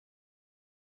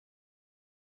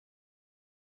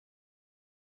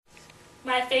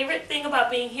My favorite thing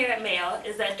about being here at Mayo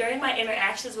is that during my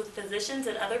interactions with physicians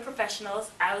and other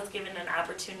professionals, I was given an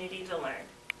opportunity to learn.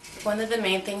 One of the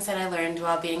main things that I learned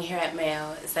while being here at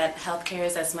Mayo is that healthcare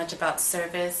is as much about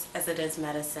service as it is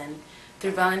medicine.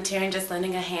 Through volunteering, just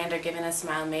lending a hand or giving a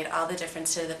smile made all the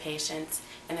difference to the patients,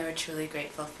 and they were truly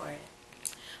grateful for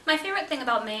it. My favorite thing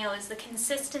about Mayo is the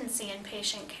consistency in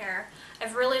patient care.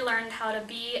 I've really learned how to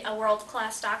be a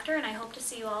world-class doctor, and I hope to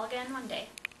see you all again one day.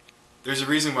 There's a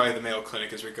reason why the Mayo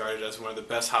Clinic is regarded as one of the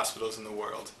best hospitals in the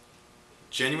world.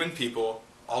 Genuine people,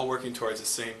 all working towards the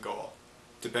same goal,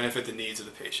 to benefit the needs of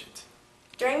the patient.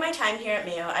 During my time here at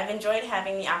Mayo, I've enjoyed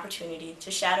having the opportunity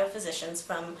to shadow physicians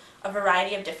from a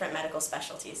variety of different medical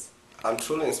specialties. I'm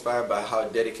truly inspired by how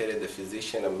dedicated the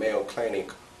physician at Mayo Clinic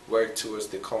work towards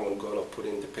the common goal of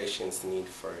putting the patient's need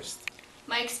first.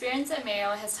 My experience at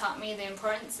Mayo has taught me the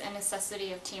importance and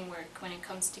necessity of teamwork when it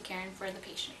comes to caring for the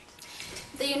patient.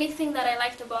 The unique thing that I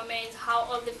liked about Mayo is how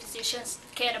all the physicians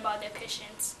cared about their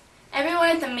patients. Everyone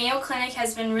at the Mayo Clinic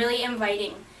has been really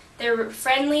inviting. They're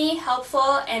friendly,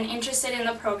 helpful, and interested in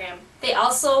the program. They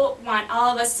also want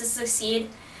all of us to succeed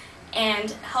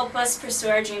and help us pursue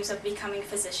our dreams of becoming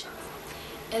physicians.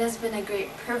 It has been a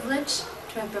great privilege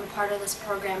to have been part of this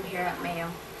program here at Mayo.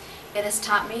 It has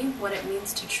taught me what it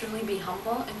means to truly be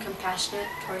humble and compassionate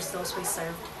towards those we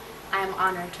served. I am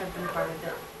honored to have been part of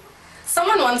it.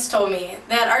 Someone once told me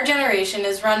that our generation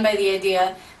is run by the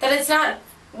idea that it's not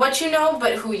what you know,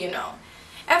 but who you know.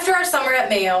 After our summer at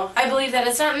Mayo, I believe that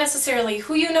it's not necessarily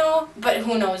who you know, but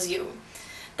who knows you.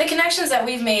 The connections that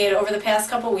we've made over the past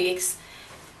couple weeks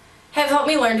have helped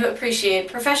me learn to appreciate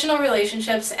professional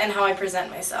relationships and how I present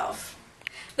myself.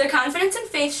 The confidence and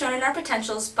faith shown in our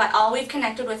potentials by all we've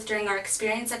connected with during our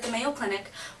experience at the Mayo Clinic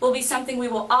will be something we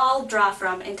will all draw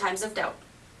from in times of doubt.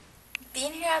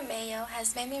 Being here at Mayo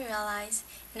has made me realize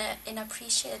and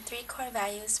appreciate the three core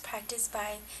values practiced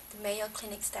by the Mayo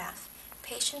Clinic staff: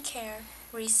 patient care,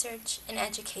 research, and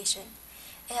education.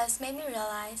 It has made me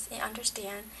realize and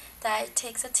understand that it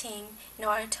takes a team in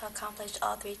order to accomplish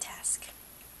all three tasks.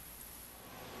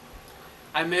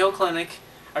 At Mayo Clinic,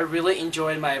 I really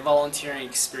enjoyed my volunteering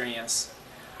experience.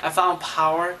 I found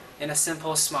power in a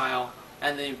simple smile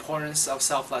and the importance of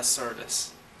selfless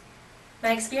service.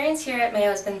 My experience here at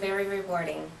Mayo has been very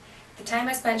rewarding. The time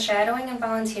I spent shadowing and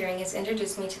volunteering has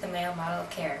introduced me to the Mayo model of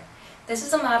care. This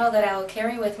is a model that I will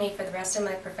carry with me for the rest of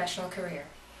my professional career.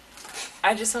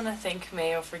 I just want to thank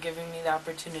Mayo for giving me the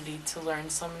opportunity to learn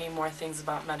so many more things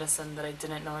about medicine that I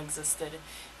didn't know existed.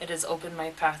 It has opened my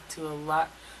path to a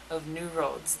lot of new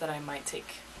roads that I might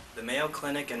take. The Mayo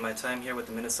Clinic and my time here with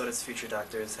the Minnesota's Future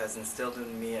Doctors has instilled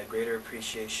in me a greater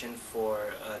appreciation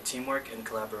for teamwork and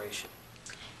collaboration.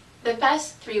 The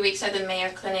past 3 weeks at the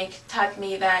Mayo Clinic taught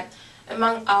me that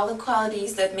among all the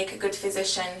qualities that make a good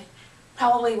physician,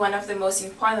 probably one of the most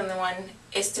important one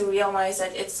is to realize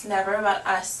that it's never about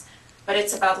us, but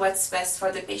it's about what's best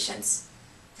for the patients.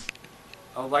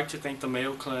 I would like to thank the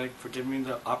Mayo Clinic for giving me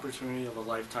the opportunity of a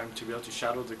lifetime to be able to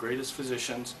shadow the greatest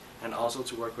physicians and also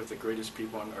to work with the greatest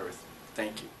people on earth.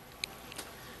 Thank you.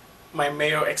 My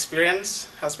Mayo experience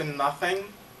has been nothing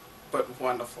but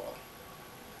wonderful.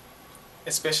 A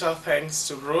special thanks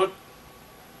to Ruth,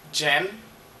 Jen,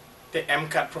 the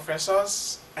MCAT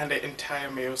professors, and the entire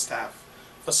Mayo staff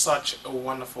for such a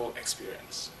wonderful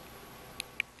experience.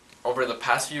 Over the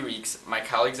past few weeks, my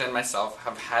colleagues and myself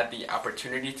have had the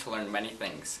opportunity to learn many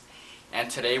things, and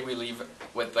today we leave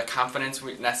with the confidence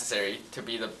necessary to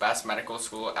be the best medical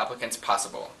school applicants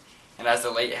possible. And as the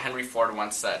late Henry Ford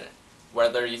once said,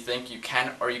 whether you think you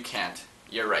can or you can't,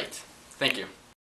 you're right. Thank you.